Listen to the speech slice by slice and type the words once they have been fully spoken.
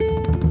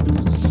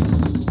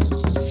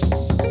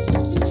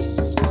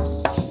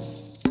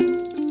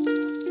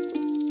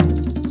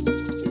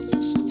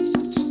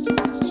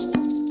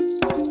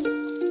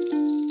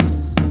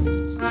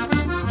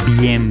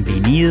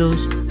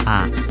Bienvenidos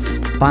a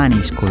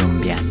Spanish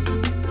Colombiano.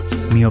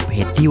 Mi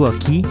objetivo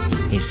aquí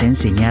es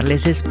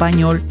enseñarles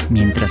español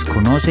mientras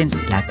conocen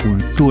la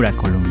cultura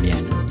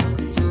colombiana.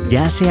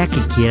 Ya sea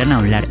que quieran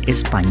hablar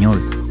español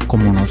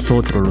como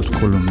nosotros los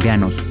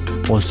colombianos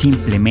o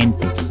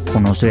simplemente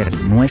conocer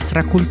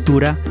nuestra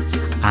cultura,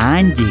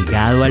 han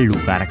llegado al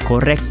lugar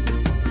correcto.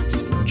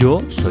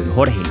 Yo soy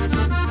Jorge.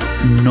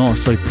 No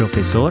soy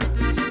profesor,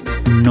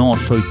 no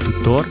soy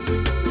tutor,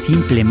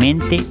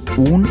 simplemente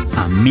un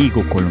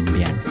amigo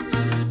colombiano.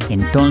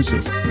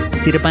 Entonces,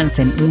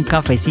 sírvanse un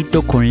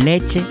cafecito con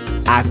leche,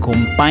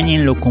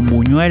 acompáñenlo con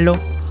buñuelo,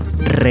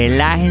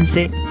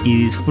 relájense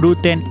y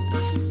disfruten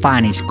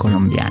Spanish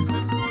Colombiano.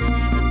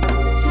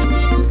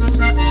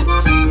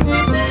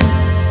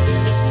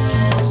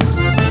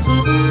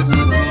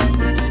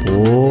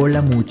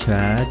 Hola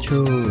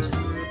muchachos,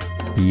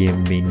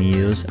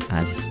 bienvenidos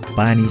a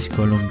Spanish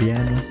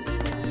Colombiano,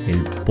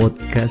 el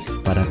podcast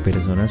para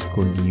personas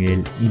con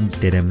nivel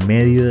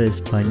intermedio de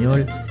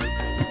español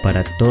y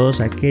para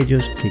todos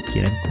aquellos que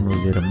quieran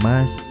conocer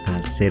más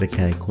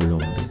acerca de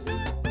Colombia.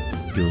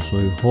 Yo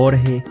soy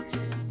Jorge,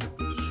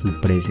 su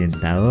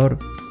presentador,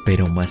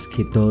 pero más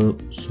que todo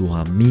su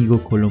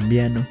amigo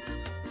colombiano,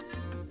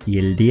 y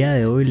el día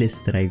de hoy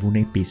les traigo un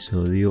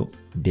episodio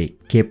de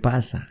 ¿Qué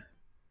pasa?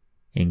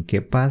 En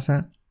 ¿Qué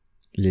pasa?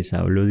 Les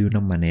hablo de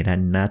una manera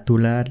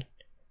natural,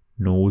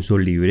 no uso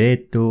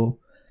libreto,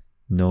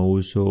 no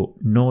uso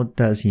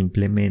notas,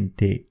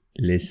 simplemente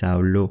les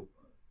hablo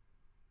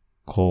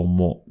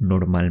como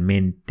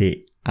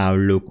normalmente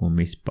hablo con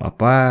mis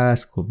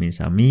papás, con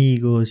mis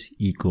amigos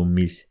y con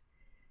mis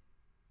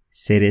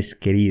seres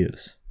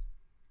queridos.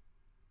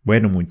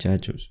 Bueno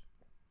muchachos,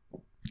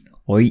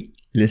 hoy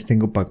les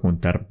tengo para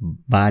contar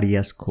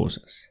varias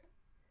cosas.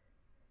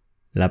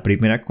 La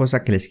primera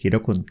cosa que les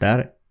quiero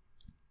contar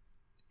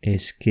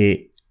es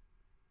que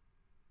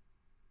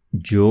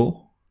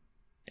yo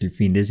el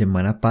fin de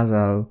semana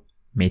pasado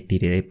me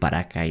tiré de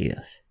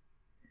paracaídas.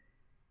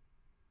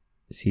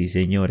 Sí,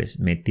 señores,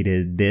 me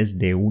tiré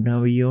desde un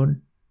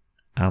avión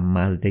a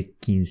más de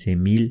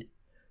 15,000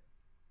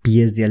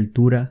 pies de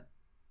altura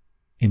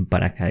en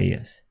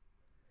paracaídas.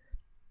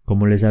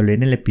 Como les hablé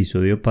en el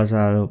episodio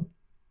pasado,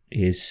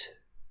 es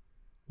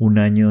un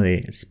año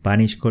de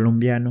Spanish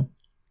Colombiano,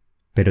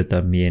 pero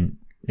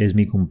también es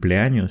mi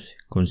cumpleaños.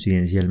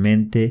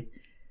 Coincidencialmente,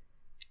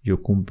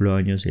 yo cumplo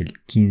años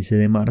el 15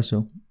 de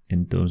marzo,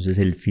 entonces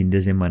el fin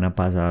de semana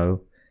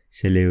pasado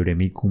celebré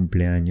mi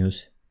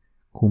cumpleaños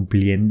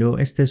cumpliendo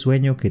este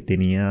sueño que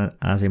tenía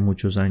hace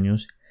muchos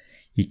años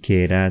y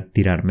que era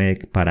tirarme de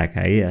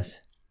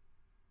paracaídas.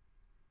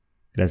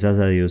 Gracias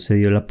a Dios se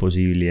dio la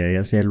posibilidad de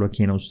hacerlo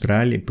aquí en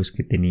Australia, pues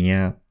que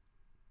tenía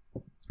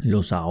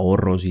los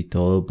ahorros y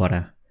todo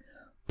para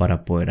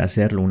poder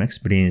hacerlo. Una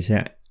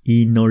experiencia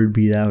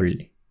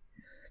inolvidable.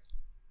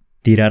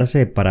 Tirarse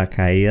de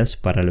paracaídas,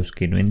 para los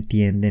que no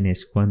entienden,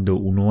 es cuando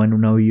uno va en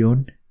un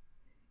avión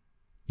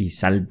y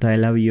salta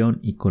del avión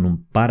y con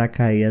un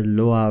paracaídas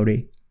lo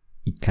abre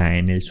y cae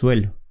en el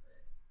suelo.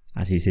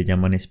 Así se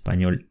llama en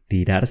español,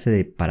 tirarse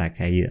de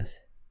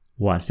paracaídas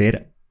o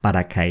hacer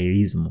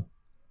paracaidismo.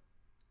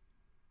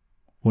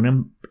 Fue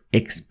una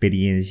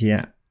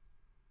experiencia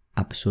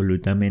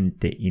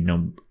absolutamente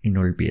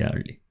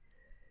inolvidable.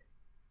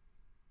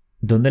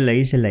 ¿Dónde la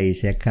hice? La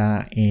hice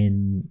acá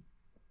en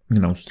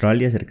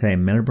Australia, cerca de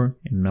Melbourne,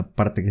 en una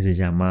parte que se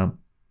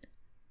llama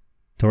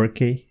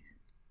Torquay.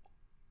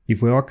 Y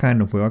fue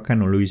bacano.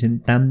 Lo hice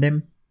en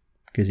tándem,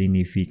 que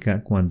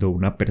significa cuando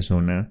una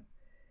persona,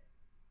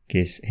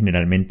 que es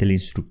generalmente el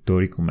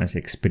instructor y con más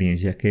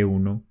experiencia que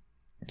uno,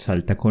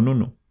 salta con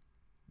uno.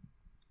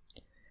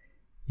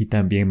 Y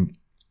también,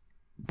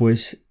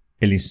 pues,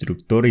 el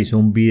instructor hizo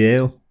un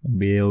video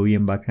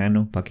bien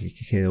bacano, para que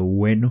quedó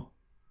bueno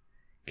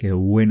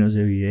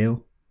ese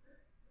video.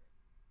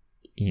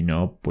 Y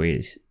no,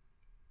 pues,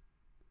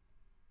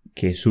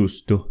 qué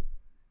susto.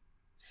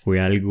 Fue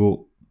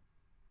algo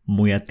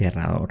muy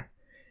aterrador.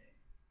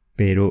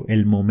 Pero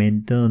el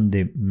momento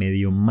donde me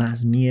dio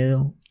más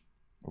miedo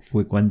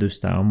fue cuando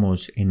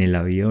estábamos en el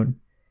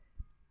avión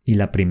y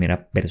la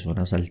primera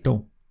persona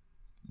saltó.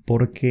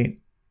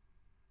 Porque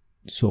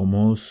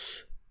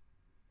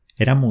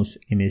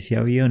en ese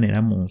avión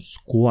éramos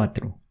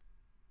 4.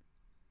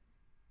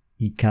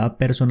 Y cada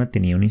persona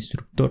tenía un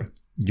instructor.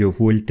 Yo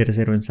fui el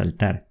tercero en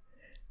saltar.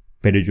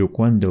 Pero yo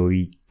cuando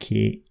vi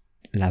que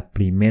la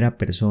primera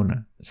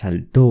persona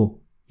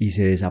saltó y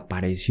se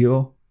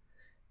desapareció,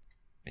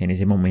 en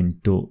ese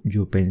momento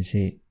yo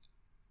pensé,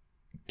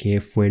 ¿qué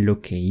fue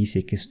lo que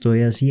hice? ¿Qué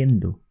estoy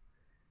haciendo?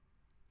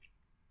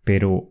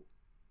 Pero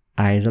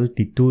a esa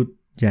altitud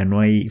ya no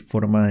hay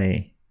forma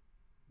de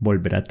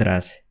volver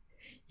atrás.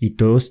 Y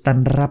todo es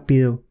tan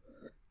rápido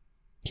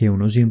que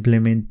uno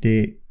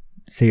simplemente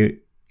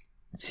se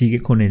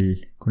sigue con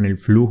el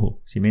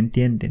flujo, ¿sí me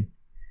entienden?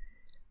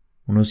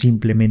 Uno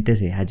simplemente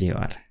se deja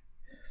llevar.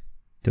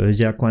 Entonces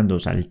ya cuando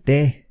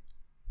salté,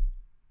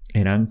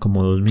 eran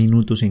como 2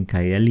 minutos en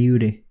caída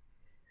libre.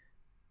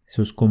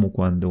 Eso es como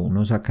cuando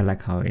uno saca la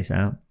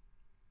cabeza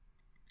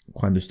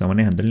cuando está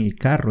manejando en el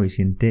carro y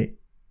siente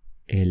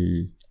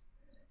el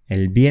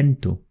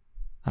viento.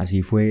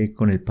 Así fue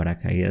con el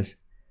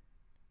paracaídas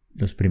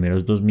los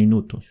primeros 2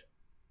 minutos.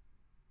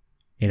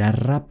 Era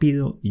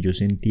rápido y yo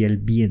sentía el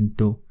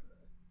viento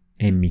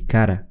en mi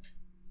cara.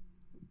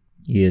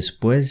 Y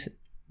después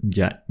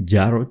ya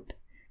Jared,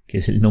 que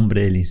es el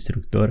nombre del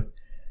instructor,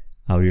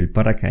 abrió el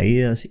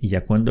paracaídas y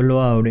ya cuando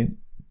lo abre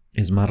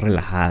es más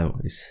relajado.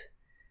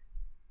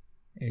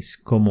 Es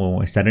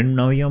como estar en un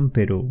avión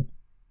pero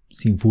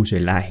sin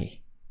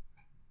fuselaje.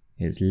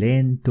 Es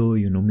lento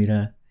y uno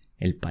mira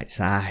el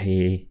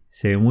paisaje.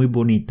 Se ve muy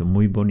bonito,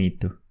 muy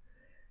bonito.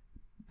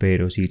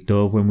 Pero sí,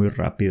 todo fue muy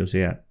rápido. O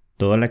sea,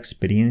 toda la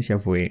experiencia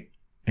fue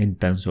en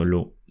tan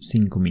solo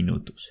 5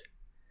 minutos.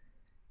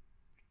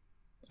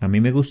 A mí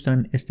me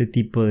gustan este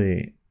tipo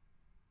de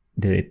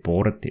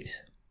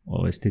deportes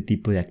o este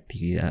tipo de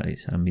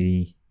actividades. A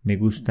mí me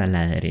gusta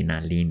la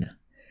adrenalina.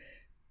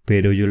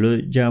 Pero yo lo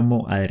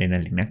llamo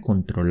adrenalina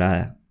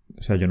controlada.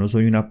 O sea, yo no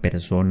soy una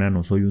persona,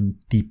 no soy un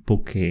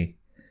tipo que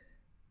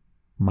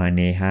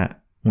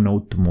maneja un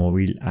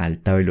automóvil a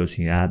alta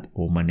velocidad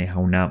o maneja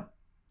una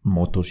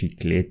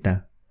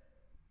motocicleta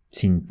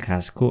sin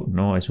casco.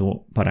 No,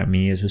 eso para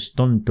mí eso es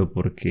tonto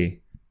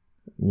porque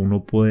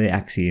uno puede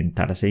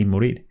accidentarse y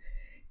morir.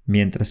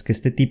 Mientras que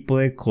este tipo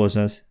de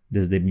cosas,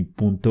 desde mi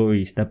punto de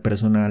vista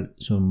personal,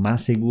 son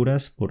más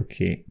seguras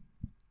porque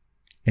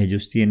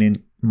ellos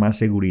tienen más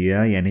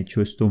seguridad y han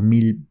hecho esto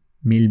mil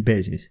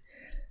veces.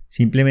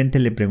 Simplemente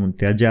le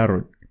pregunté a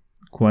Jared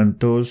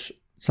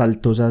cuántos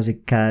saltos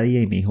hace cada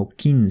día y me dijo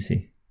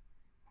 15.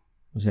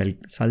 O sea, él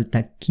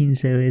salta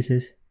 15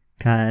 veces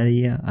cada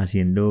día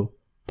haciendo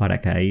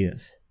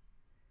paracaídas.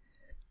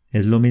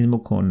 Es lo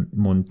mismo con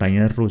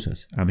montañas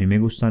rusas. A mí me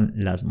gustan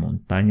las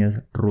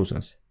montañas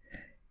rusas.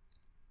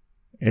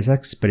 Esa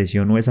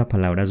expresión o esa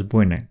palabra es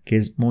buena. ¿Qué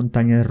es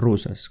montañas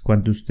rusas?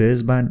 Cuando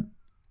ustedes van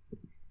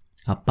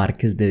a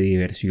parques de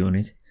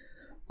diversiones,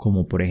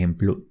 como por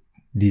ejemplo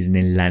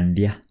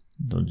Disneylandia,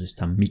 donde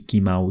está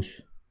Mickey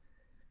Mouse.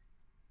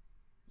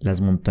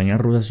 Las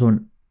montañas rusas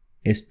son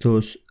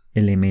estos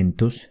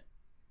elementos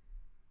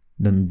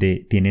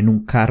donde tienen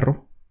un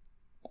carrito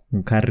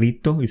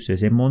y usted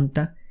se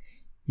monta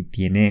y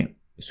tiene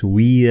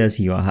subidas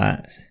y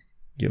bajadas.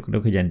 Yo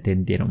creo que ya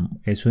entendieron.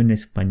 Eso en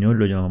español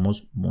lo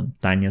llamamos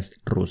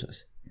montañas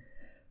rusas.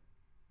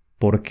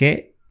 ¿Por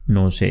qué?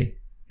 No sé.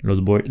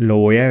 Lo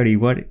voy a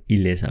averiguar y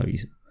les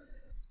aviso.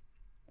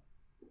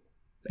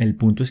 El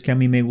punto es que a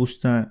mí me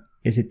gusta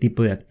ese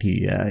tipo de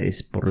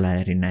actividades por la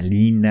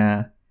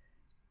adrenalina.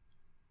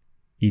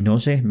 Y no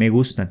sé, me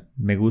gustan.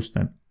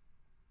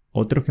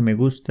 Otro que me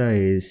gusta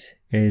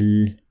es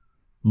el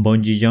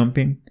bungee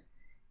jumping,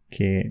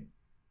 que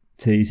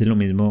se dice lo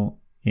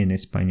mismo en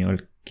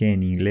español que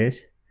en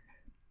inglés.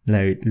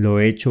 Lo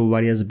he hecho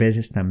varias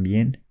veces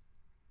también.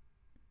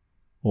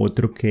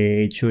 Otro que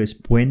he hecho es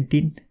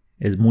puenting.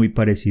 Es muy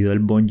parecido al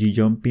bungee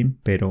jumping,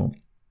 pero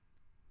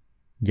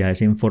ya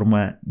es en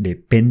forma de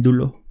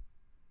péndulo,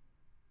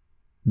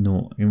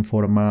 no en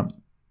forma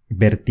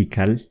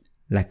vertical.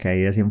 La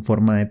caída es en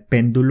forma de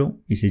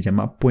péndulo y se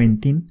llama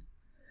puenting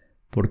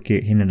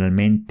porque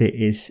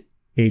generalmente es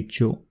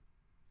hecho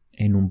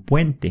en un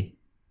puente.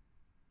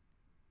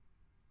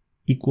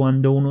 Y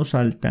cuando uno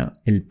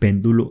salta, el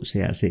péndulo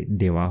se hace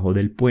debajo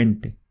del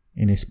puente.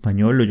 En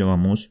español lo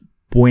llamamos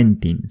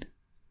puenting.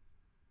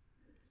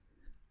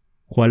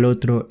 ¿Cuál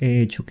otro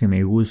he hecho que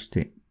me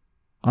guste?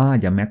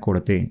 Ya me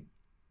acordé.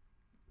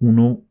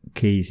 Uno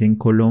que hice en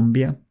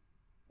Colombia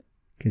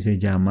que se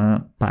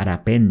llama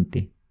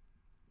parapente.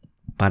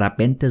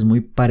 Parapente es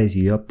muy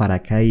parecido a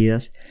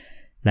paracaídas.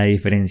 La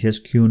diferencia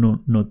es que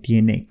uno no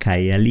tiene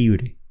caída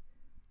libre.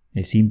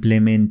 Es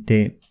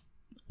simplemente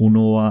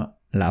uno va a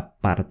la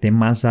parte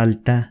más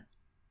alta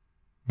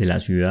de la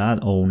ciudad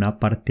o una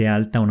parte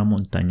alta, una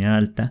montaña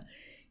alta,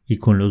 y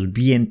con los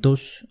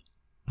vientos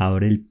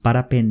abre el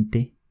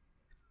parapente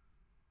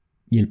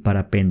y el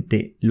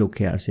parapente lo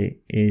que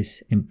hace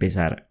es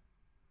empezar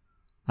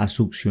a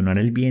succionar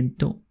el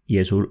viento y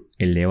eso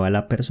eleva a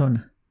la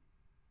persona.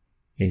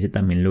 Ese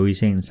también lo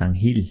hice en San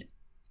Gil.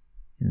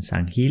 En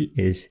San Gil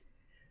es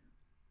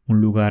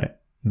un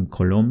lugar en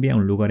Colombia,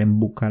 un lugar en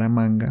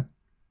Bucaramanga,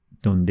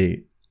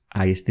 donde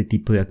hay este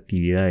tipo de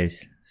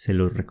actividades. Se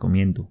los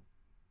recomiendo.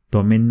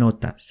 Tomen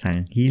nota,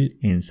 San Gil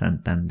en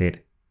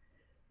Santander.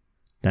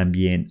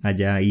 También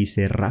allá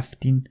hice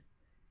rafting,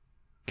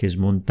 que es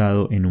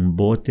montado en un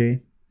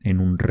bote, en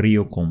un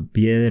río con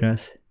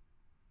piedras.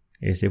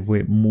 Ese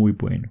fue muy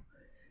bueno.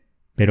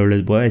 Pero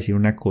les voy a decir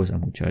una cosa,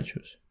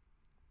 muchachos.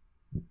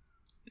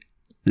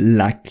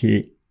 La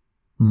que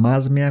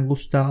más me ha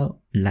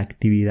gustado, la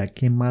actividad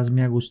que más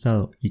me ha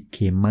gustado y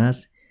que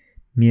más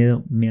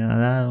miedo me ha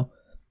dado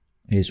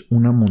es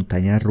una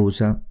montaña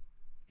rusa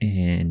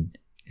en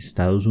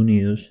Estados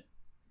Unidos,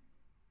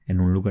 en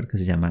un lugar que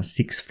se llama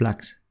Six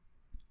Flags.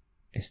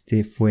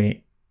 Este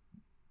fue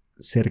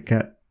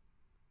cerca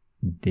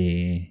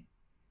de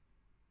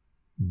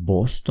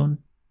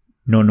Boston.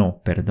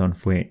 Perdón,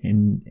 fue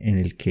en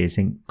el que es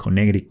en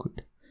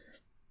Connecticut.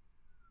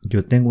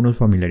 Yo tengo unos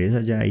familiares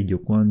allá y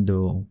yo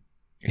cuando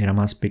era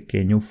más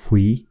pequeño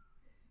fui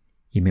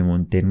y me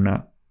monté en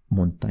una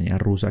montaña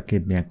rusa que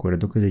me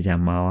acuerdo que se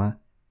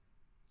llamaba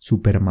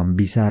Superman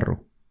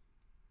Bizarro,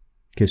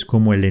 que es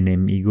como el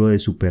enemigo de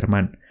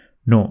Superman.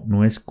 No,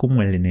 no es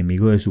como el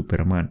enemigo de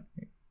Superman.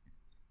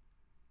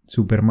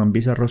 Superman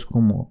Bizarro es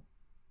como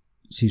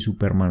si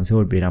Superman se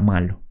volviera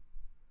malo,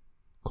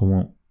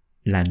 como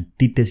la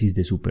antítesis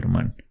de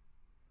Superman.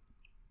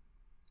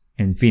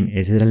 En fin,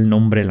 ese era el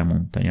nombre de la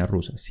montaña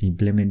rusa.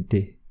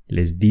 Simplemente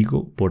les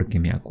digo porque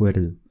me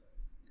acuerdo.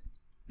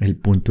 El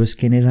punto es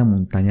que en esa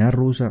montaña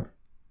rusa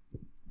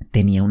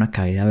tenía una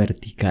caída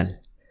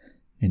vertical.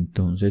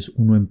 Entonces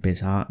uno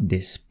empezaba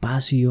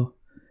despacio.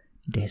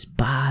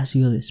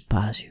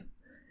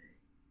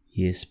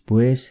 Y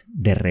después,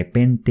 de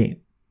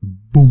repente,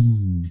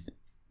 ¡boom!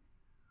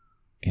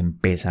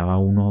 Empezaba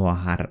uno a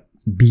bajar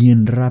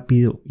bien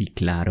rápido y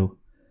claro,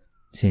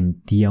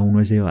 sentía uno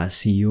ese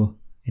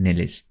vacío en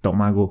el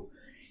estómago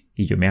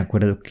y yo me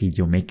acuerdo que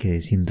yo me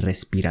quedé sin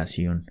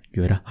respiración.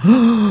 Yo era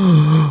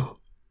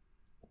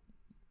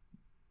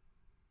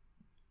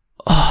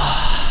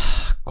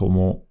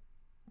como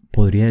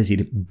podría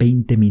decir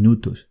 20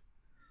 minutos.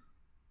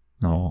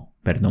 No,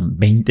 perdón,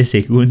 20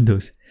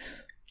 segundos.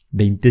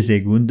 20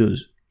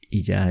 segundos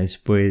y ya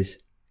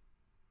después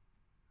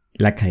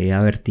la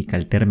caída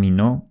vertical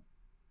terminó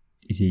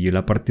y siguió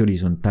la parte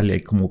horizontal y ahí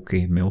como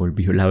que me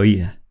volvió la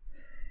vida.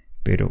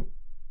 Pero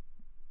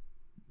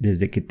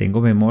desde que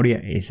tengo memoria,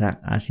 esa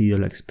ha sido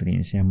la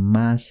experiencia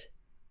más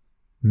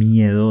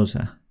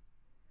miedosa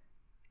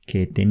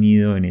que he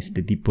tenido en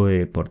este tipo de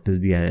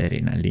deportes de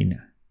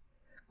adrenalina.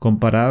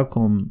 Comparado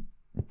con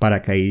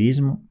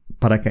paracaidismo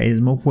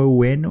fue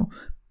bueno,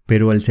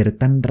 pero al ser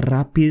tan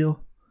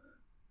rápido,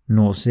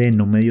 no sé,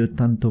 no me dio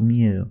tanto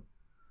miedo.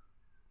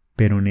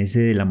 Pero en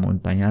ese de la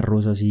montaña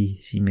rusa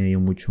sí me dio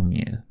mucho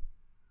miedo.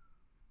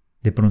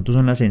 De pronto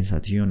son las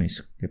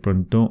sensaciones. De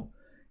pronto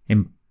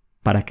en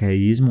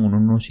paracaidismo uno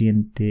no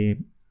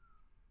siente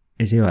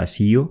ese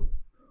vacío,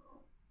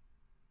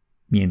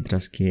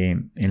 mientras que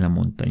en la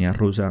montaña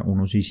rusa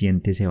uno sí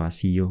siente ese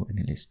vacío en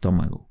el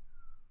estómago.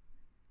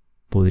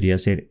 Podría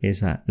ser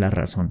esa la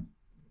razón.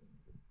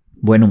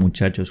 Bueno,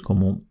 muchachos,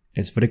 como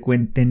es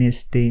frecuente en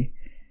este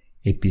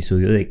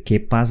episodio de ¿Qué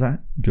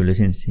pasa?, yo les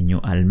enseño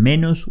al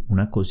menos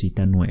una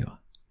cosita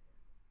nueva.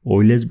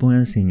 Hoy les voy a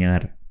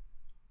enseñar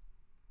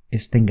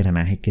este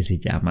engranaje que se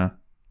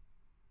llama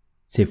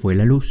Se fue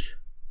la luz.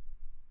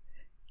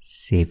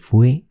 Se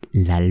fue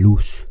la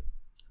luz.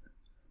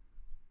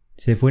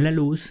 Se fue la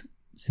luz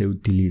se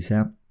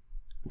utiliza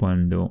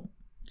cuando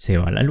se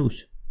va la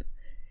luz.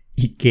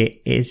 ¿Y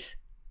qué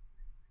es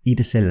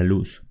irse la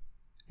luz?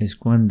 Es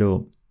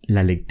cuando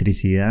la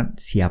electricidad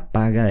se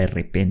apaga de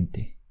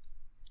repente.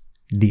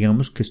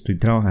 Digamos que estoy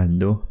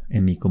trabajando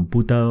en mi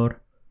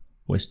computador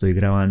o estoy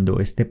grabando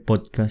este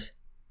podcast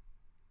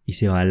y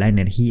se va la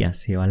energía,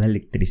 se va la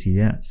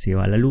electricidad, se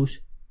va la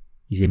luz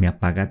y se me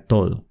apaga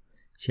todo.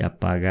 Se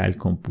apaga el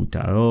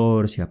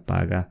computador, se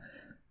apaga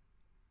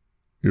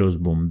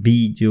los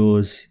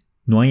bombillos,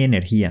 no hay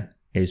energía.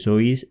 Eso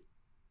es,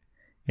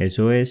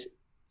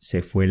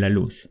 se fue la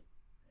luz.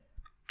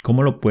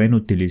 ¿Cómo lo pueden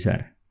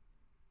utilizar?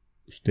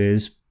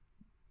 Ustedes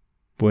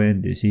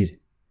pueden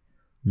decir,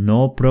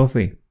 no,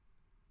 profe,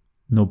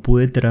 no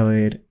pude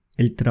traer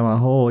el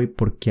trabajo hoy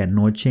porque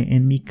anoche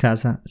en mi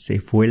casa se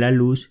fue la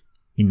luz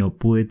y no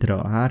pude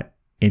trabajar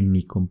en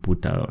mi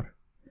computador.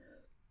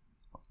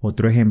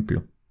 Otro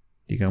ejemplo,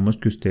 digamos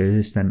que ustedes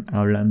están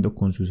hablando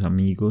con sus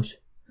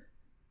amigos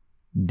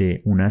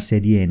de una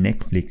serie de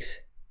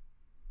Netflix,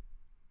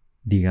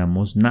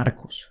 digamos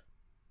Narcos.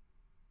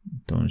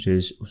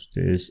 Entonces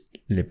ustedes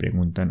le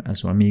preguntan a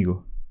su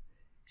amigo,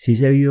 ¿sí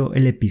se vio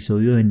el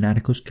episodio de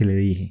Narcos que le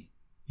dije?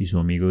 Y su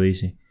amigo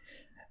dice,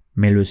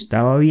 me lo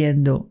estaba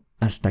viendo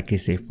hasta que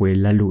se fue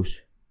la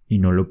luz y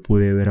no lo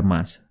pude ver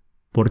más,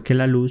 porque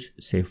la luz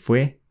se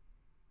fue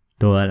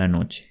toda la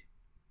noche.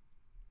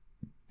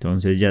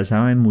 Entonces ya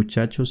saben,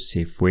 muchachos,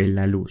 se fue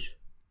la luz.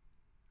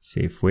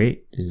 Se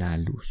fue la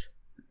luz.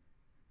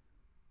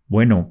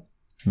 Bueno,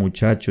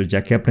 muchachos,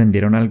 ya que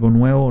aprendieron algo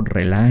nuevo,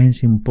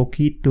 relájense un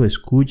poquito,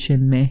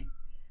 escúchenme.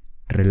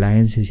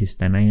 Relájense si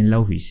están ahí en la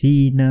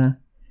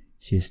oficina,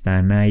 si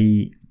están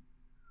ahí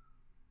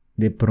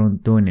de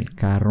pronto en el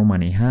carro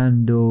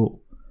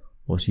manejando,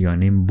 o si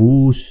van en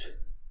bus,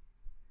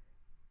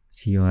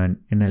 si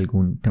van en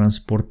algún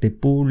transporte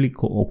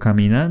público o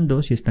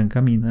caminando. Si están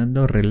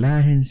caminando,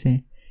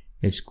 relájense,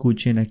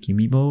 escuchen aquí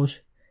mi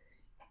voz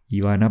y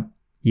van a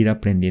ir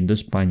aprendiendo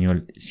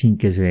español sin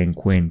que se den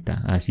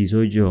cuenta. Así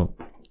soy yo.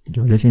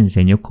 Yo les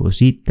enseño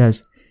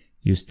cositas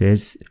y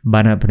ustedes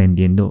van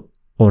aprendiendo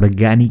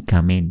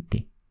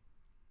orgánicamente.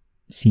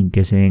 Sin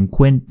que se den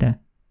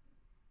cuenta,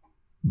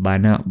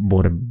 van a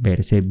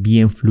volverse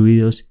bien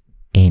fluidos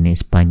en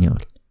español.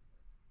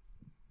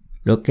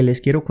 Lo que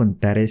les quiero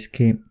contar es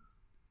que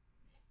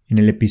en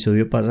el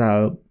episodio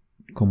pasado,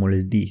 como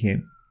les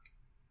dije,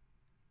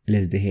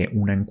 les dejé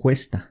una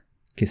encuesta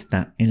que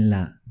está en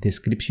la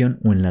descripción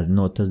o en las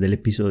notas del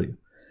episodio.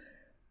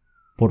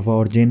 Por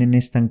favor, llenen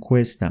esta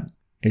encuesta.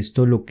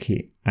 Esto lo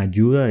que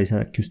ayuda es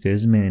a que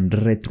ustedes me den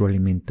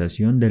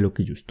retroalimentación de lo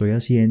que yo estoy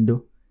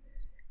haciendo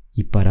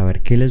y para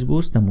ver qué les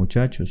gusta,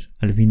 muchachos.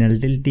 Al final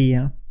del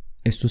día,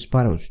 esto es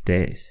para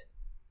ustedes.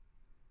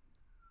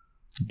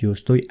 Yo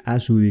estoy a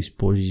su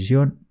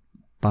disposición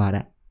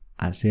para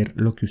hacer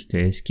lo que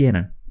ustedes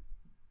quieran.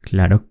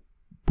 Claro,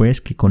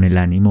 pues que con el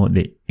ánimo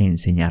de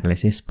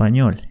enseñarles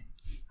español.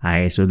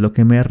 A eso es lo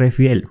que me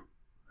refiero.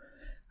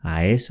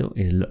 A eso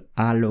es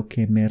a lo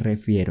que me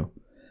refiero.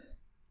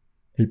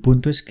 El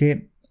punto es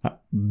que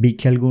vi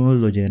que algunos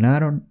lo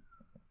llenaron,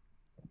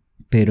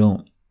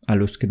 pero a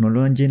los que no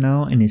lo han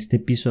llenado en este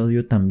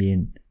episodio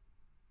también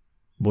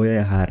voy a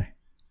dejar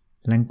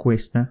la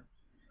encuesta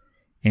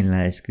en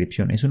la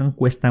descripción. Es una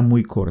encuesta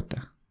muy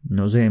corta,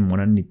 no se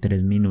demoran ni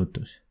 3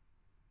 minutos.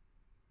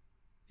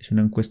 Es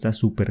una encuesta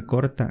súper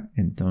corta,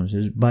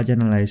 entonces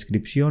vayan a la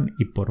descripción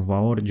y por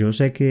favor, yo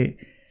sé que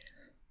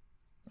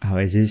a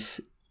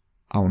veces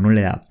a uno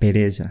le da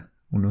pereza.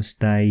 Uno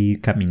está ahí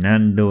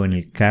caminando en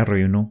el carro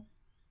y uno,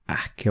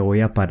 que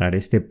voy a parar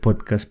este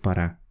podcast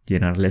para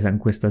llenarle esa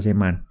encuesta a ese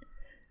man,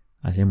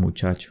 a ese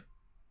muchacho.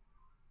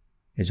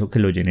 Eso que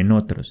lo llenen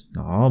otros.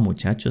 No,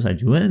 muchachos,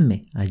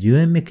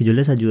 ayúdenme que yo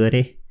les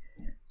ayudaré.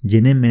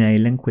 Llénenme ahí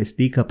la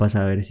encuestica para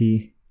saber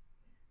si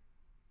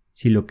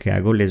lo que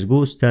hago les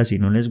gusta, si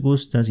no les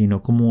gusta, si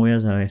no, ¿cómo voy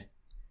a saber?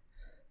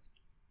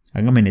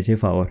 Háganme ese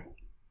favor.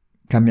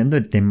 Cambiando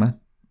de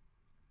tema,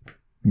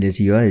 les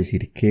iba a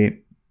decir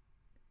que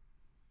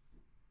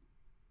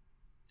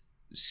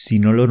si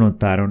no lo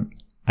notaron,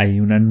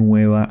 hay una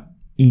nueva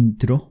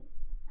intro,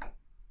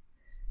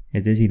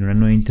 es decir, una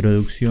nueva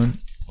introducción.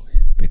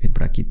 Que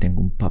por aquí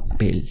tengo un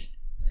papel.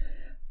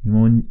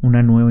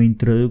 Una nueva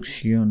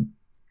introducción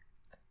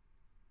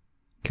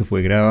que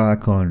fue grabada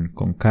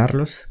con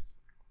Carlos,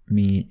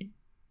 mi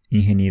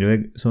ingeniero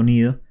de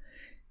sonido.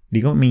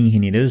 Digo mi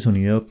ingeniero de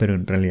sonido, pero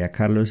en realidad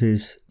Carlos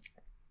es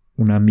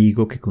un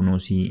amigo que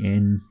conocí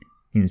en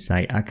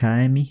Inside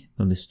Academy,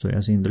 donde estoy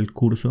haciendo el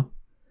curso.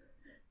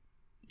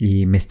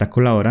 Y me está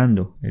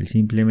colaborando. Él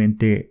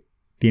simplemente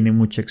tiene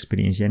mucha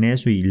experiencia en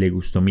eso y le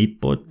gustó mi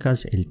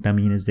podcast. Él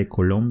también es de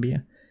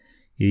Colombia.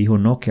 Y dijo,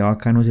 no, qué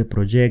bacano ese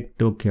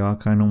proyecto, qué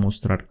bacano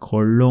mostrar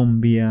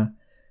Colombia,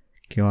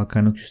 qué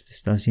bacano que usted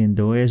está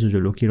haciendo eso, yo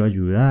lo quiero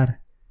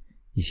ayudar.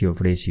 Y se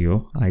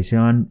ofreció. Ahí se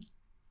van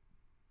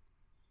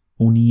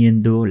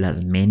uniendo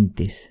las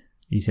mentes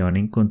y se van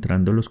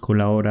encontrando los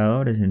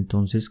colaboradores.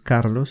 Entonces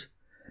Carlos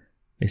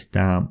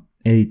está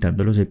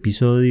editando los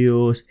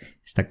episodios,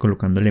 está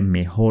colocándole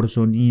mejor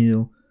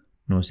sonido.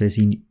 No sé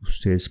si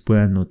ustedes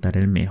puedan notar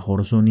el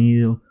mejor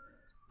sonido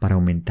para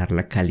aumentar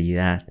la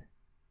calidad.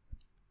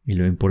 Y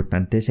lo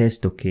importante es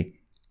esto,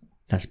 que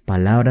las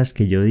palabras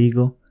que yo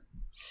digo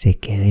se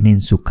queden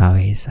en su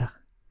cabeza.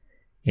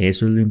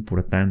 Eso es lo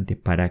importante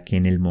para que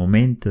en el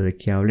momento de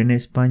que hablen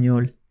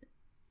español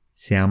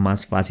sea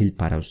más fácil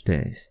para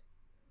ustedes.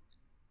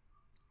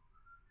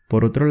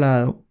 Por otro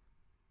lado,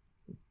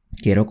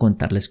 quiero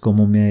contarles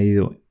cómo me ha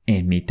ido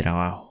en mi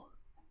trabajo.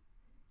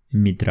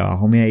 En mi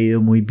trabajo me ha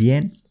ido muy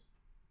bien.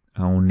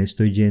 Aún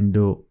estoy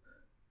yendo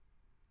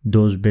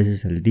 2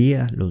 veces al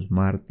día, los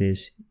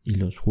martes y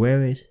los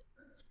jueves.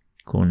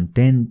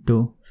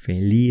 Contento,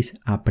 feliz,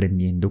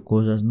 aprendiendo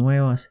cosas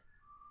nuevas.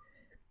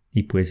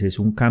 Y pues es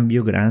un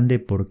cambio grande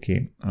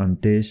porque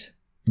antes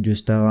yo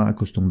estaba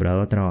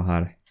acostumbrado a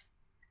trabajar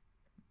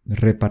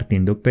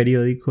repartiendo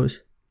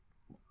periódicos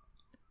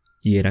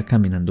y era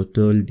caminando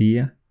todo el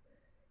día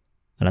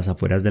a las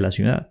afueras de la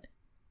ciudad.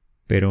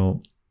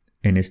 Pero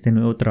en este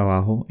nuevo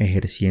trabajo,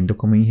 ejerciendo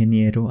como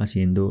ingeniero,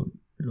 haciendo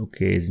lo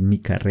que es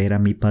mi carrera,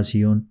 mi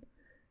pasión,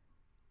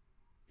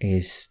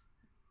 es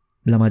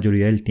la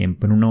mayoría del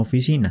tiempo en una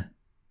oficina,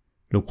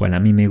 lo cual a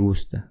mí me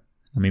gusta.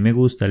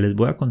 Les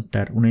voy a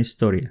contar una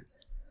historia.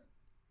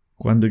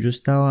 Cuando yo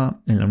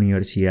estaba en la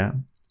universidad,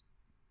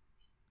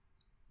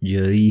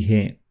 yo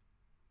dije,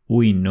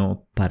 uy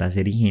no, para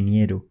ser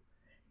ingeniero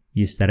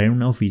y estar en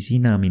una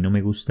oficina, a mí no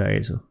me gusta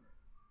eso.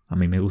 A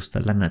mí me gusta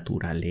la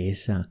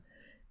naturaleza,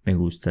 me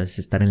gusta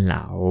estar en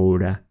la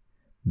obra,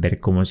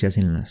 ver cómo se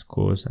hacen las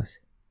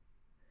cosas.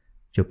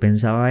 Yo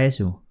pensaba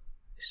eso.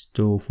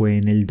 Esto fue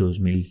en el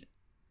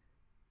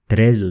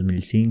 2003,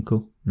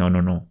 2005.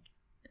 No.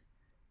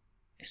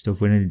 Esto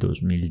fue en el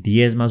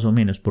 2010 más o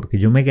menos, porque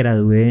yo me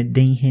gradué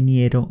de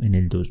ingeniero en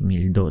el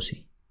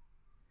 2012.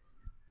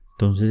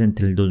 Entonces,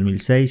 entre el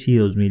 2006 y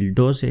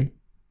 2012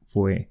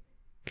 fue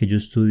que yo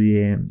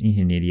estudié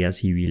ingeniería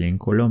civil en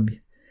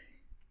Colombia.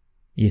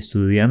 Y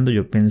estudiando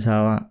yo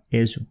pensaba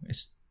eso.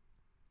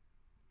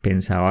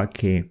 Pensaba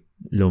que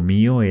lo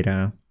mío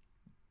era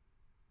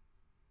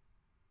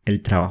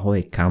el trabajo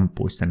de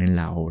campo, estar en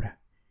la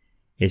obra.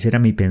 Ese era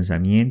mi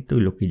pensamiento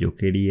y lo que yo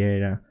quería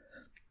era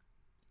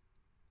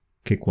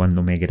que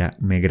cuando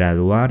me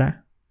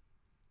graduara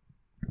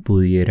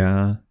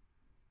pudiera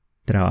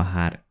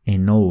trabajar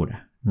en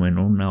obra, no en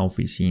una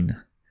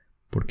oficina.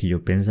 Porque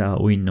yo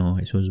pensaba, uy no,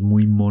 eso es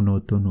muy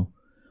monótono.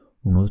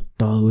 Uno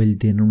todo el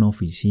día en una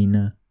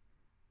oficina,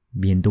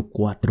 viendo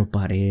 4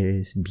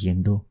 paredes,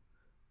 viendo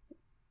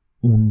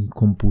un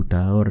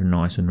computador.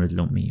 No, eso no es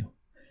lo mío.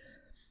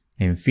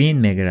 En fin,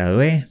 me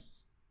gradué,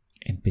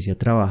 empecé a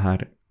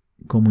trabajar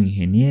como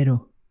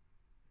ingeniero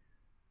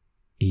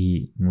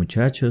y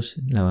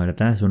muchachos, la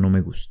verdad eso no me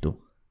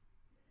gustó.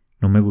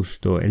 No me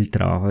gustó el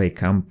trabajo de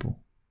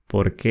campo.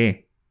 ¿Por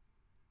qué?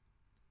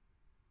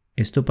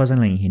 Esto pasa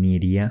en la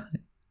ingeniería,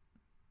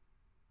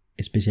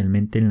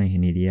 especialmente en la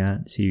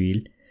ingeniería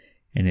civil,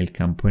 en el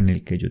campo en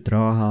el que yo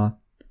trabajaba,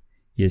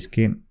 y es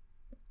que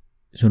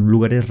son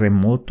lugares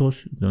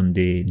remotos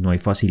donde no hay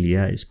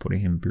facilidades. Por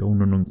ejemplo,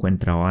 uno no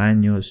encuentra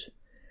baños.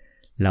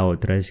 La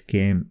otra es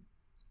que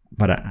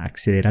para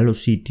acceder a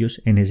los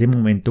sitios, en ese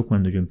momento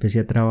cuando yo empecé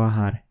a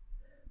trabajar,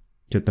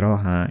 yo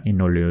trabajaba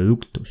en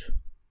oleoductos.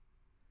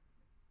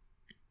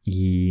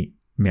 Y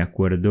me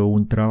acuerdo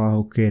un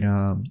trabajo que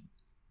era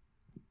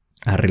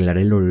arreglar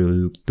el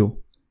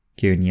oleoducto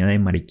que venía de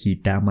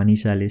Mariquita a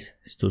Manizales.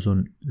 Estos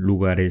son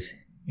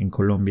lugares en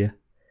Colombia.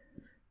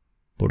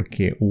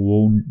 Porque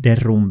hubo un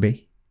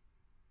derrumbe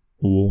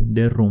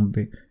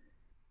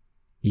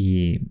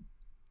y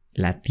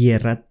la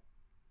tierra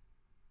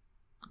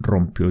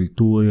rompió el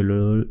tubo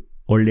del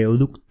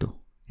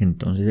oleoducto.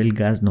 Entonces el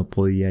gas no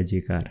podía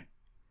llegar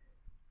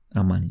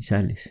a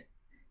Manizales.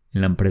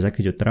 En la empresa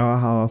que yo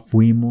trabajaba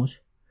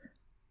fuimos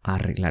a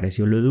arreglar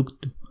ese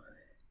oleoducto.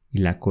 Y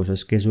la cosa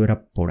es que eso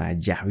era por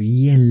allá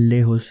bien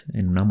lejos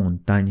en una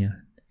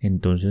montaña.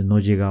 Entonces no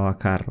llegaba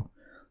carro.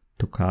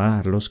 Tocaba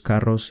dejar los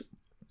carros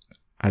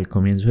al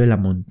comienzo de la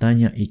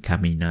montaña y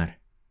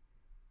caminar.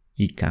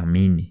 Y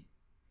camine.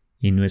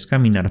 Y no es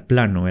caminar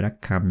plano, era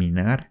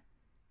caminar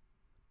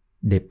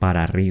de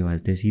para arriba,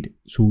 es decir,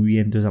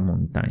 subiendo esa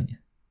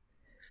montaña.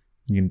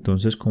 Y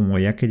entonces como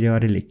había que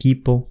llevar el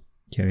equipo,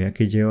 que había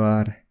que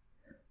llevar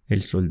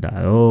el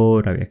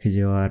soldador, había que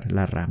llevar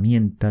la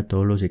herramienta,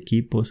 todos los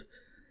equipos,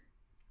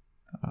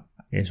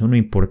 eso no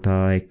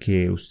importaba de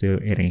que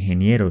usted era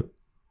ingeniero.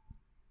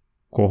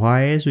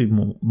 Coja eso y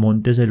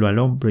mónteselo al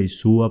hombro y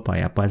suba para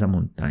allá, para esa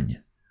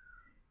montaña.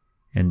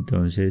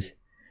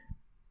 Entonces,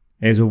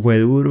 eso fue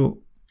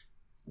duro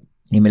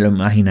y me lo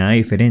imaginaba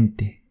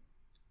diferente.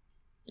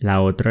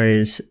 La otra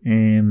es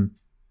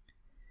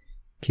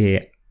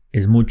que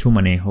es mucho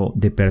manejo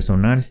de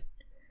personal.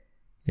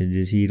 Es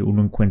decir,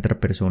 uno encuentra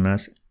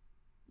personas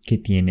que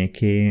tiene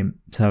que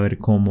saber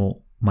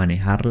cómo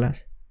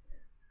manejarlas,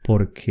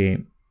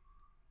 porque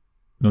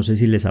no sé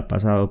si les ha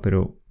pasado,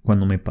 pero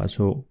cuando me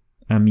pasó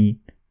a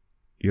mí,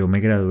 yo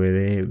me gradué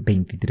de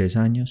 23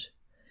 años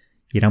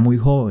y era muy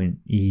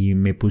joven y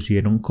me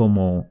pusieron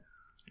como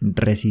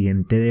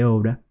residente de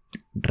obra.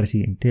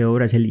 Residente de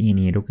obra es el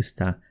ingeniero que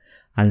está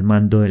al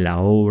mando de la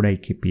obra y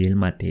que pide el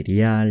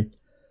material,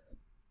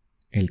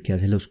 el que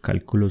hace los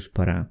cálculos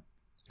para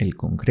el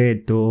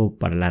concreto,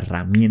 para la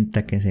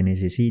herramienta que se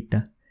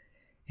necesita.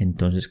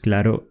 Entonces,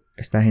 claro,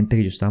 esta gente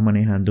que yo estaba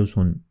manejando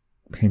son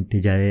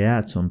gente ya de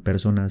edad, son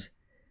personas,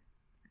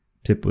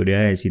 se podría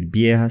decir,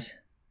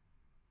 viejas,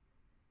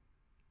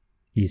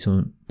 y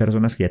son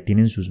personas que ya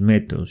tienen sus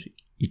métodos,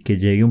 y que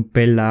llegue un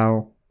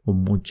pelado,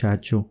 un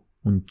muchacho,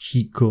 un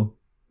chico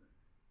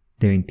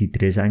de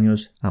 23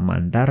 años a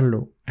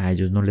mandarlo, a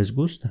ellos no les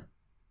gusta.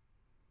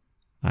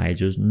 A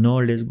ellos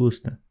no les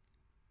gusta.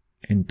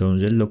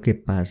 Entonces lo que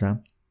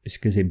pasa es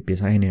que se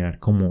empieza a generar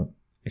como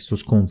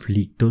estos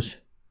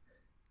conflictos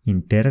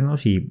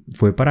internos y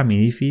fue para mí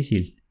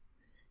difícil.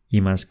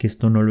 Y más que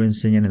esto no lo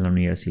enseñan en la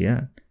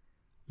universidad.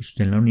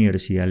 Usted en la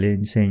universidad le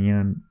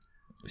enseñan,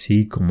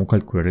 sí, cómo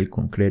calcular el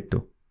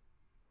concreto.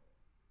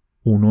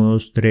 1,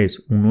 2,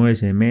 3, 1 de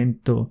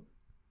cemento,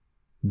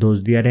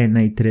 2 de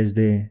arena y 3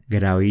 de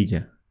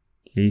gravilla.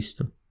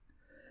 Listo.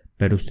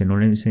 Pero usted no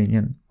le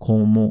enseñan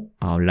cómo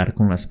hablar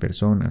con las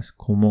personas,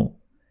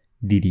 cómo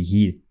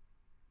dirigir.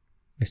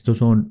 Estos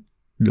son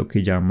lo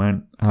que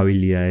llaman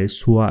habilidades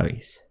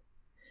suaves.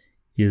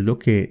 Y es lo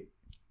que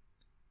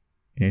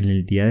en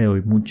el día de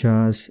hoy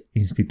muchas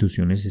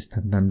instituciones se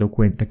están dando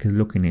cuenta que es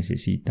lo que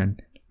necesitan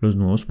los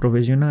nuevos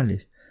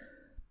profesionales.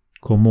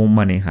 Cómo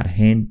manejar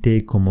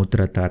gente, cómo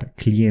tratar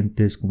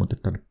clientes, cómo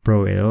tratar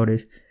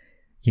proveedores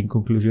y en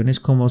conclusión es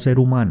cómo ser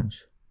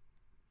humanos.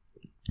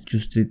 Si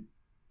usted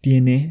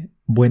tiene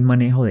buen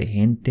manejo de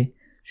gente,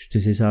 si usted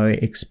se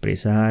sabe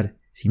expresar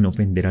sin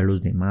ofender a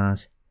los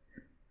demás,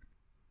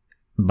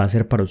 va a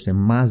ser para usted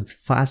más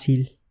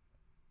fácil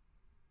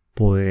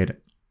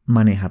poder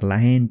manejar la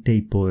gente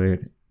y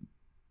poder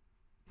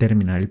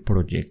terminar el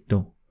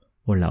proyecto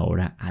o la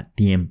obra a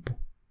tiempo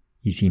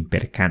y sin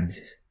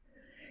percances.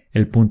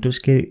 El punto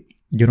es que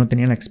yo no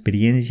tenía la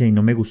experiencia y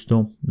no me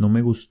gustó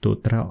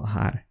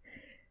trabajar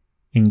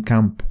en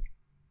campo.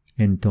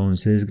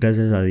 Entonces,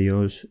 gracias a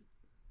Dios,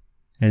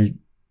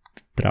 el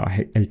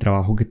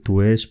trabajo que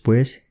tuve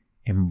después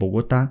en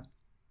Bogotá,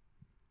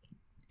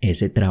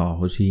 ese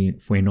trabajo sí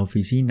fue en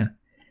oficina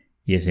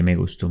y ese me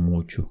gustó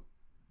mucho.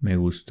 Me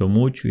gustó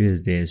mucho y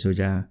desde eso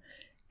ya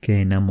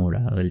quedé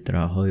enamorado del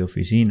trabajo de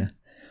oficina.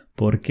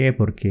 ¿Por qué?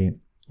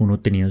 Porque uno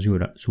tenía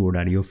su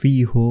horario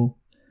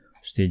fijo,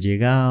 usted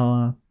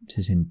llegaba,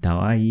 se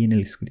sentaba ahí en el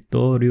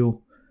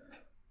escritorio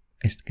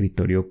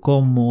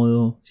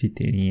cómodo, si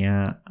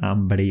tenía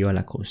hambre iba a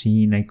la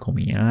cocina y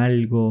comía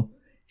algo,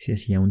 se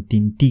hacía un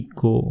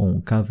tintico o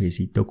un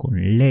cafecito con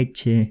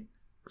leche,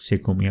 se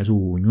comía su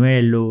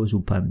buñuelo,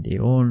 su pan de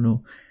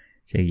ono,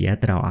 seguía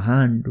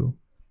trabajando.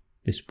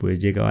 Después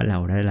llegaba la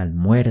hora del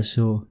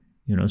almuerzo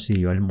y uno se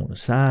iba a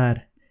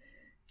almorzar.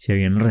 Si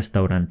había un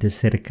restaurante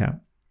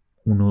cerca,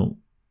 uno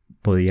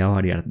podía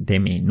variar de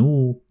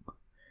menú.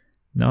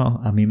 No,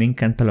 a mí me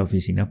encanta la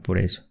oficina por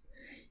eso.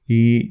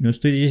 Y no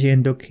estoy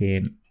diciendo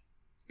que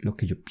lo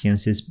que yo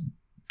piense es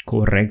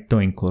correcto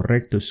o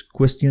incorrecto, es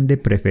cuestión de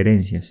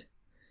preferencias.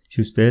 Si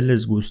a ustedes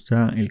les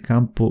gusta el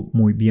campo,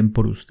 muy bien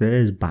por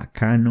ustedes,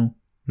 bacano,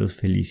 los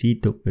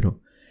felicito,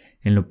 pero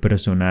en lo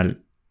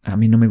personal a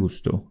mí no me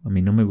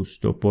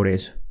gustó por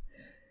eso.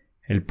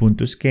 El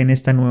punto es que en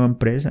esta nueva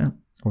empresa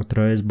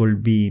otra vez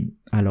volví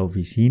a la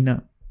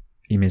oficina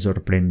y me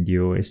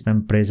sorprendió esta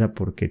empresa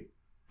porque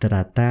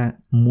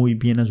trata muy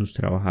bien a sus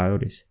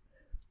trabajadores.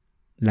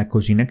 La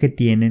cocina que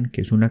tienen,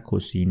 que es una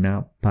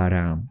cocina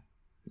para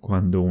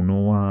cuando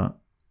uno va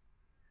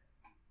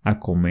a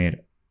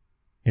comer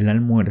el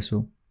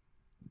almuerzo,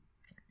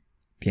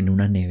 tiene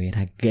una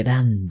nevera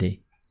grande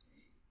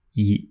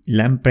y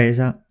la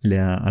empresa le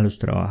da a los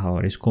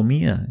trabajadores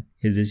comida.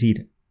 Es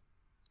decir,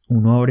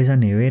 uno abre esa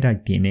nevera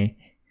y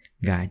tiene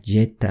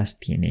galletas,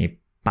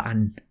 tiene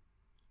pan,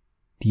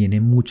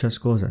 tiene muchas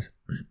cosas.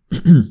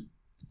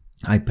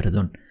 Ay,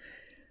 perdón.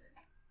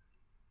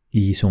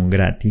 Y son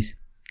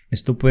gratis.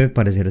 Esto puede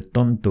parecer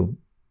tonto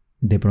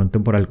de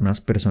pronto por algunas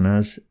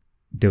personas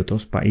de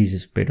otros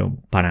países, pero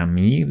para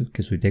mí,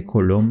 que soy de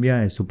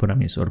Colombia, esto para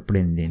mí es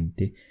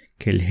sorprendente.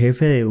 Que el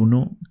jefe de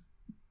uno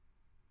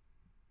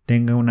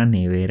tenga una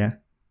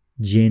nevera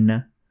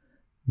llena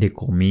de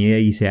comida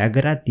y sea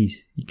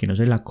gratis y que no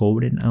se la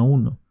cobren a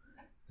uno.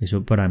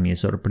 Eso para mí es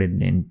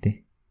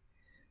sorprendente.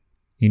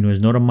 Y no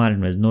es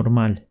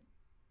normal.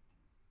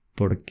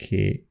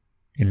 Porque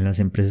en las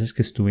empresas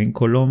que estuve en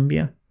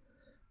Colombia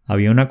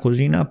había una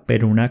cocina,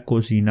 pero una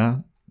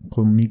cocina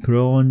con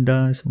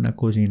microondas, una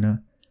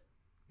cocina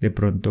de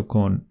pronto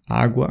con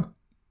agua,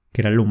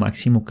 que era lo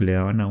máximo que le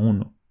daban a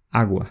uno,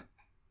 agua.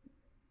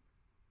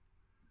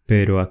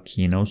 Pero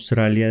aquí en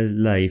Australia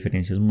la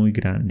diferencia es muy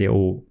grande,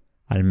 o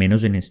al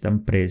menos en esta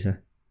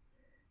empresa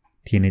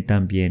tiene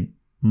también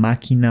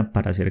máquina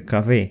para hacer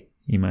café.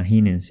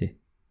 Imagínense,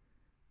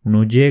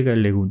 uno llega,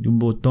 le hunde un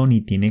botón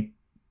y tiene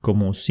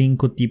como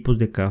 5 tipos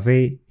de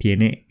café.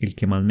 Tiene el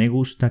que más me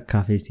gusta,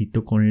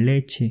 cafecito con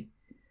leche.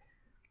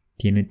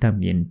 Tiene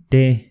también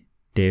té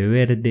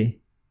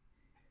verde,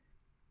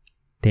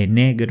 té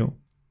negro,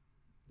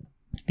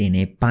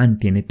 tiene pan,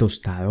 tiene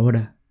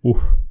tostadora.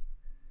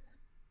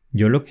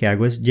 Yo lo que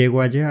hago es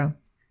llego allá,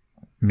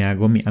 a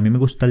mí me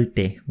gusta el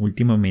té.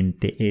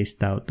 Últimamente he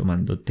estado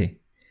tomando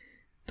té.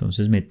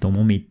 Entonces me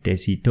tomo mi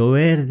tecito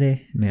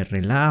verde, me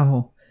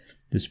relajo,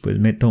 después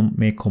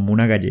me como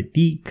una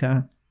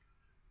galletica.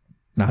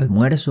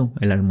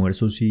 El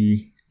almuerzo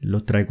sí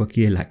lo traigo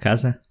aquí de la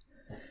casa.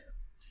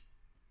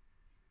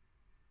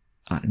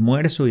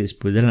 Almuerzo y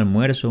después del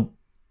almuerzo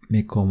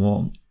me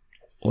como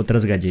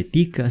otras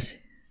galletitas.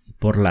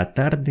 Por la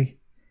tarde,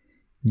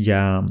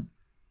 ya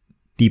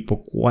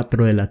tipo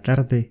 4 de la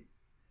tarde,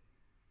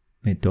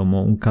 me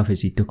tomo un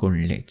cafecito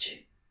con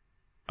leche.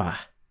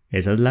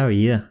 Esa es la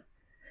vida.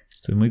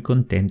 Estoy muy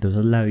contento,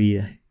 esa es la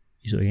vida.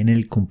 Y soy en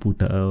el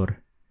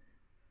computador,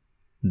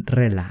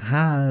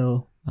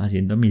 relajado,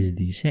 haciendo mis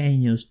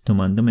diseños,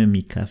 tomándome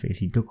mi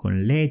cafecito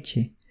con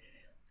leche.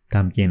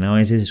 También a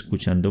veces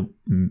escuchando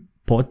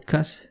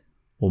podcast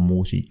o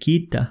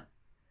musiquita.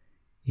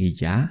 Y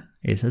ya,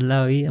 esa es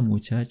la vida,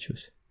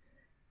 muchachos.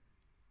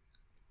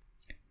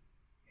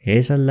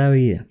 Esa es la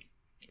vida.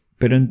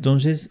 Pero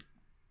entonces,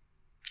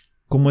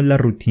 ¿cómo es la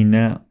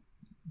rutina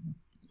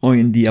hoy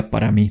en día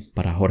para mí,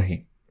 para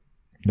Jorge?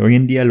 Hoy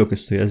en día lo que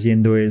estoy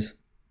haciendo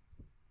es,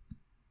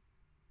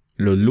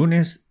 los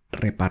lunes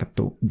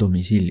reparto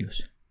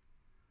domicilios.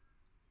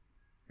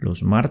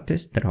 Los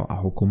martes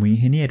trabajo como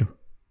ingeniero.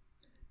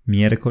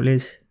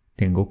 Miércoles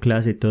tengo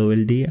clase todo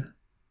el día.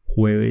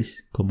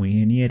 Jueves como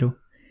ingeniero.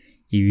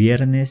 Y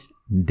viernes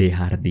de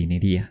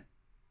jardinería.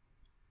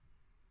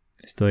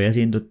 Estoy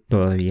haciendo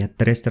todavía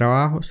 3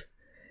 trabajos.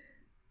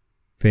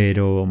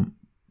 Pero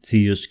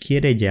si Dios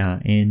quiere, ya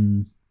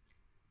en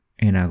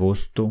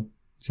agosto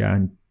ya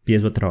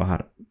empiezo a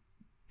trabajar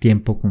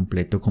tiempo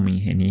completo como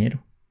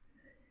ingeniero.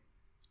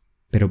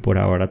 Pero por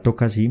ahora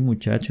toca así,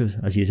 muchachos.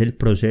 Así es el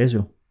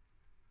proceso.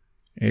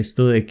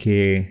 Esto de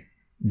que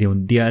de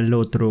un día al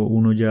otro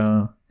uno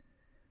ya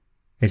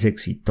es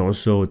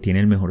exitoso o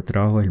tiene el mejor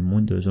trabajo del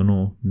mundo, eso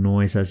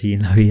no es así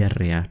en la vida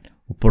real.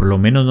 O por lo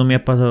menos no me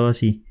ha pasado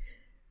así.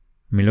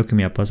 A mí lo que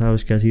me ha pasado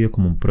es que ha sido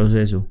como un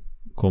proceso,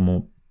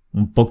 como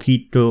un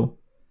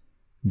poquito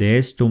de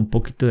esto, un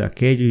poquito de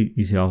aquello,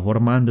 y se va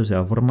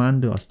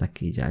formando hasta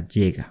que ya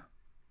llega.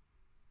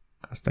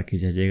 Hasta que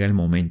ya llega el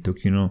momento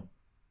que uno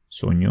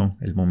soñó,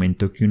 el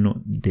momento que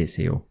uno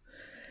deseó.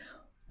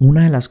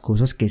 Una de las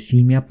cosas que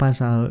sí me ha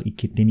pasado y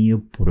que he tenido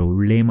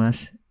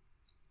problemas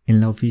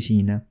en la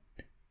oficina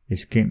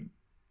es que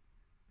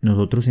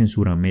nosotros en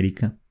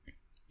Sudamérica,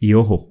 y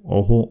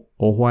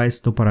ojo a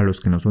esto para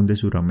los que no son de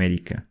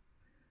Sudamérica,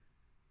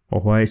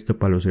 Ojo a esto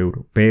para los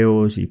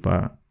europeos y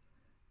para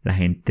la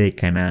gente de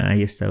Canadá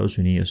y Estados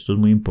Unidos. Esto es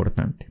muy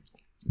importante.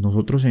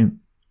 Nosotros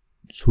en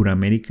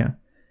Sudamérica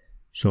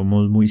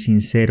somos muy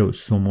sinceros,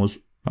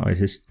 somos a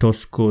veces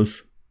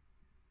toscos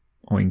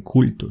o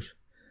incultos.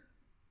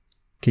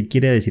 ¿Qué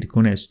quiere decir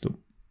con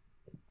esto?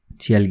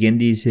 Si alguien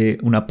dice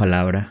una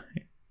palabra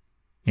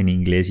en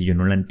inglés y yo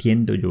no la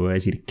entiendo, yo voy a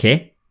decir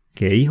 ¿qué?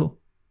 ¿Qué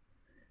dijo?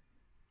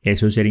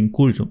 Eso es ser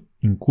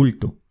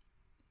inculto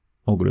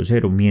o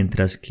grosero,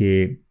 mientras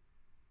que,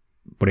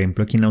 por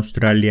ejemplo, aquí en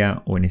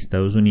Australia o en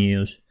Estados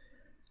Unidos,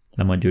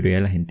 la mayoría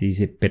de la gente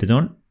dice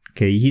 ¿perdón?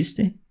 ¿Qué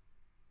dijiste?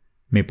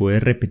 ¿Me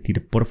puedes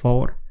repetir, por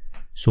favor?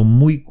 Son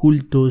muy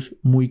cultos,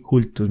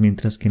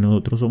 mientras que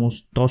nosotros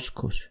somos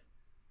toscos.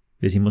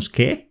 Decimos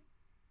 ¿qué?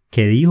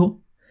 ¿Qué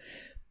dijo?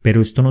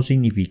 Pero esto no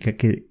significa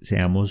que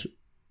seamos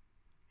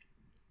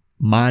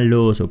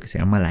malos o que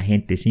sea mala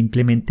gente,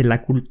 simplemente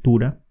la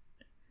cultura,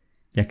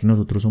 ya que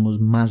nosotros somos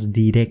más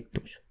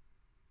directos.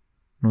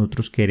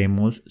 Nosotros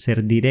queremos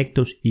ser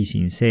directos y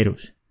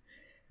sinceros,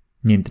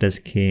 mientras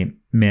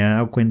que me he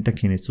dado cuenta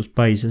que en estos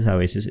países a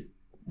veces,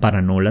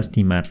 para no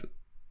lastimar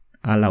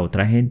a la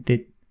otra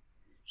gente,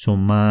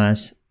 son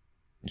más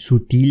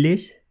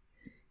sutiles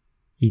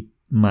y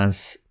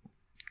más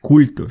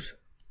cultos,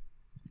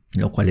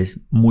 lo cual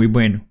es muy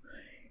bueno.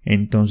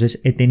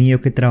 Entonces he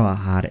tenido que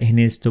trabajar en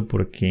esto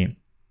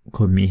porque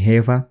con mi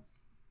jefa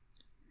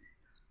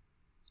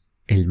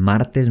el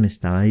martes me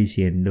estaba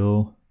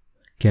diciendo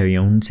que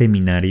había un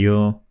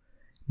seminario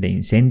de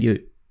incendio.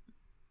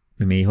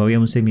 Me dijo había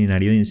un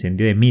seminario de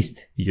incendio de mist.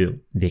 Y yo,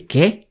 ¿de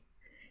qué?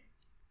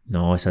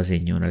 No, esa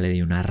señora le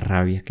dio una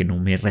rabia que no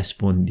me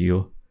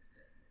respondió.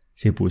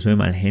 Se puso de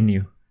mal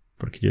genio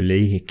porque yo le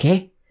dije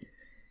 ¿qué?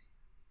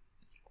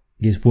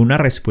 Y fue una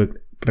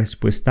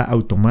respuesta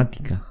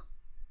automática.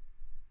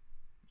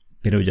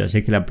 Pero ya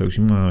sé que la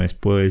próxima vez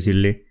puedo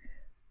decirle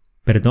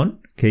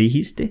 ¿perdón? ¿Qué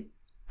dijiste?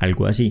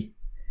 Algo así.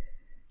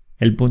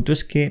 El punto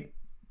es que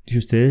si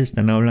ustedes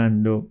están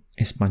hablando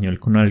español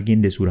con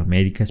alguien de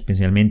Sudamérica,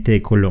 especialmente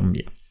de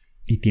Colombia,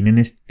 y tienen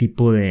este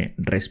tipo de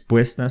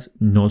respuestas,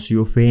 no se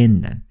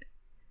ofendan.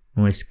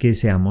 No es que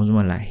seamos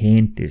mala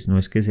gentes, no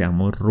es que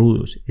seamos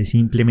rudos, es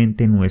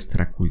simplemente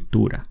nuestra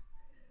cultura.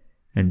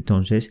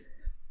 Entonces,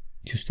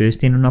 si ustedes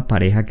tienen una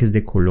pareja que es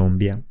de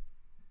Colombia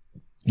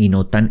y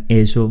notan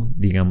eso,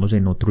 digamos,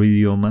 en otro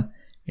idioma,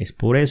 es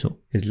por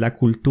eso, es la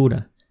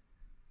cultura.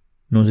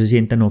 No se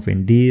sientan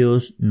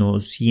ofendidos,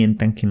 no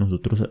sientan que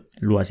nosotros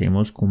lo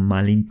hacemos con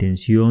mala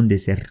intención de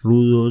ser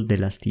rudos, de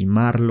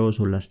lastimarlos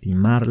o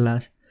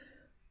lastimarlas.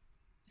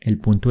 El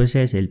punto es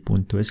ese, el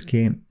punto es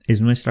que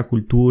es nuestra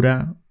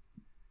cultura,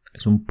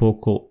 es un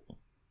poco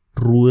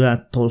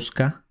ruda,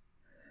 tosca,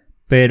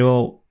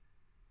 pero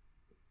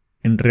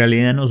en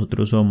realidad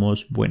nosotros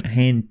somos buena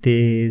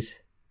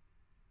gentes,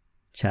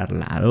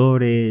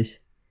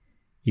 charladores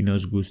y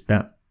nos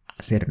gusta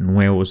hacer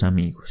nuevos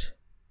amigos.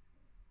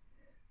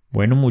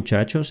 Bueno,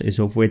 muchachos,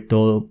 eso fue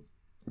todo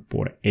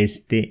por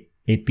este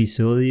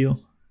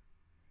episodio.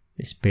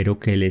 Espero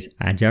que les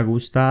haya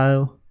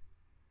gustado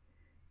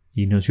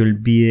y no se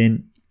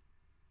olviden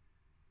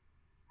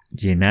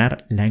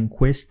llenar la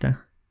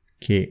encuesta,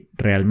 que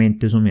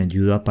realmente eso me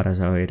ayuda para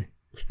saber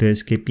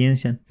ustedes qué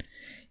piensan.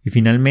 Y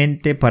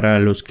finalmente, para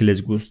los que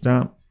les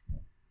gusta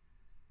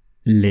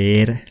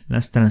leer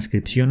las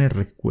transcripciones,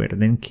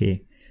 recuerden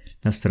que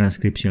las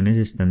transcripciones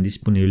están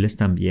disponibles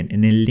también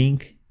en el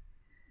link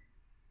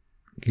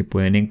que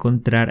pueden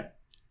encontrar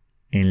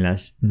en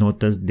las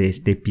notas de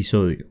este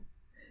episodio.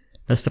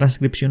 Las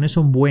transcripciones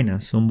son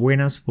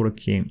buenas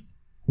porque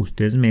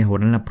ustedes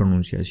mejoran la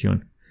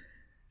pronunciación.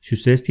 Si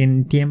ustedes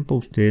tienen tiempo,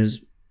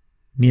 ustedes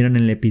miran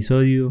el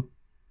episodio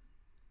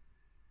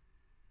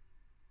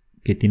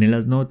que tiene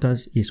las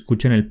notas y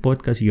escuchan el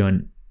podcast y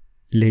van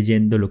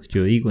leyendo lo que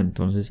yo digo.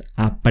 Entonces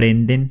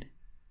aprenden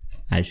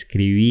a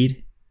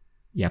escribir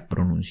y a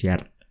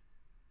pronunciar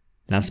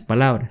las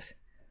palabras.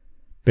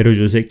 Pero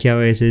yo sé que a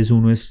veces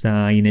uno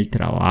está ahí en el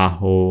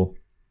trabajo,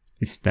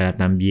 está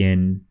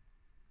también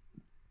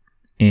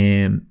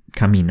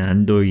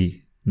caminando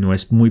y no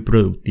es muy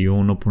productivo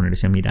uno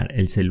ponerse a mirar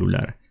el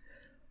celular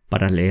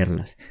para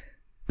leerlas.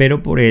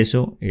 Pero por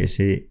eso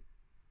esa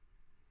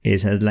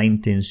es la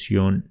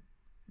intención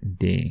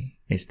de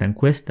esta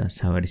encuesta,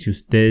 saber si a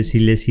ustedes sí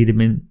les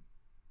sirven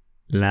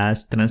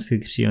las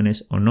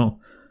transcripciones o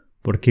no.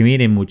 Porque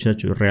miren,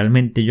 muchachos,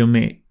 realmente yo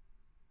me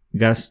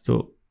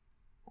gasto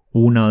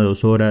 1 o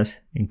 2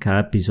 horas en cada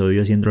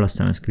episodio haciendo las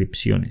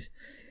transcripciones.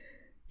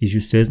 Y si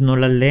ustedes no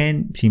las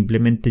leen,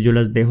 simplemente yo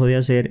las dejo de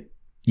hacer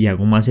y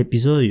hago más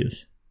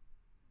episodios.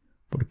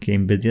 Porque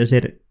en vez de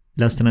hacer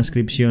las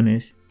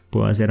transcripciones,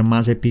 puedo hacer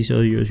más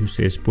episodios y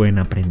ustedes pueden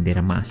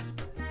aprender más.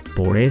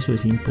 Por eso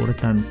es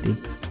importante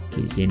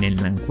que llenen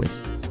la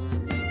encuesta.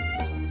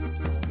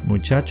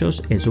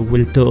 Muchachos, eso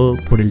fue todo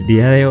por el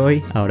día de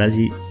hoy. Ahora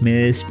sí me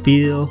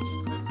despido.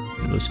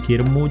 Los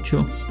quiero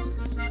mucho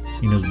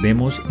y nos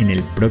vemos en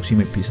el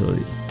próximo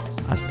episodio.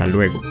 Hasta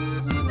luego.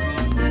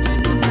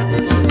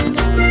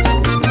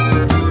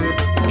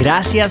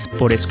 Gracias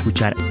por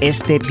escuchar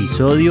este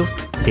episodio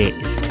de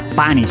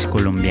Spanish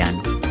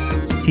colombiano.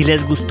 Si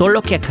les gustó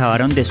lo que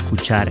acabaron de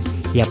escuchar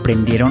y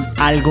aprendieron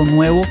algo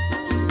nuevo,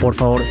 por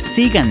favor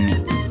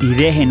síganme y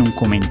dejen un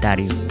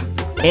comentario.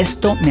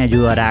 Esto me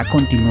ayudará a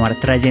continuar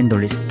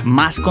trayéndoles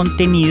más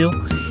contenido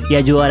y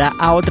ayudará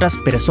a otras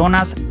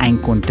personas a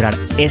encontrar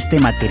este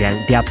material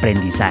de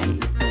aprendizaje.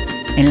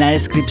 En la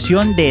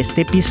descripción de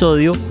este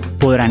episodio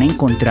podrán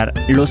encontrar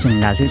los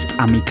enlaces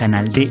a mi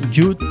canal de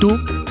YouTube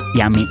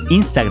y a mi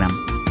Instagram,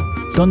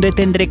 donde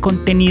tendré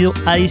contenido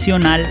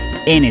adicional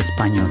en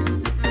español.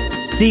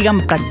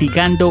 Sigan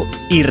practicando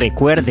y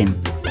recuerden,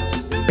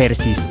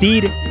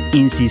 persistir,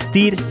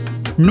 insistir,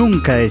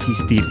 nunca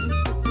desistir.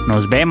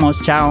 Nos vemos,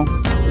 chao.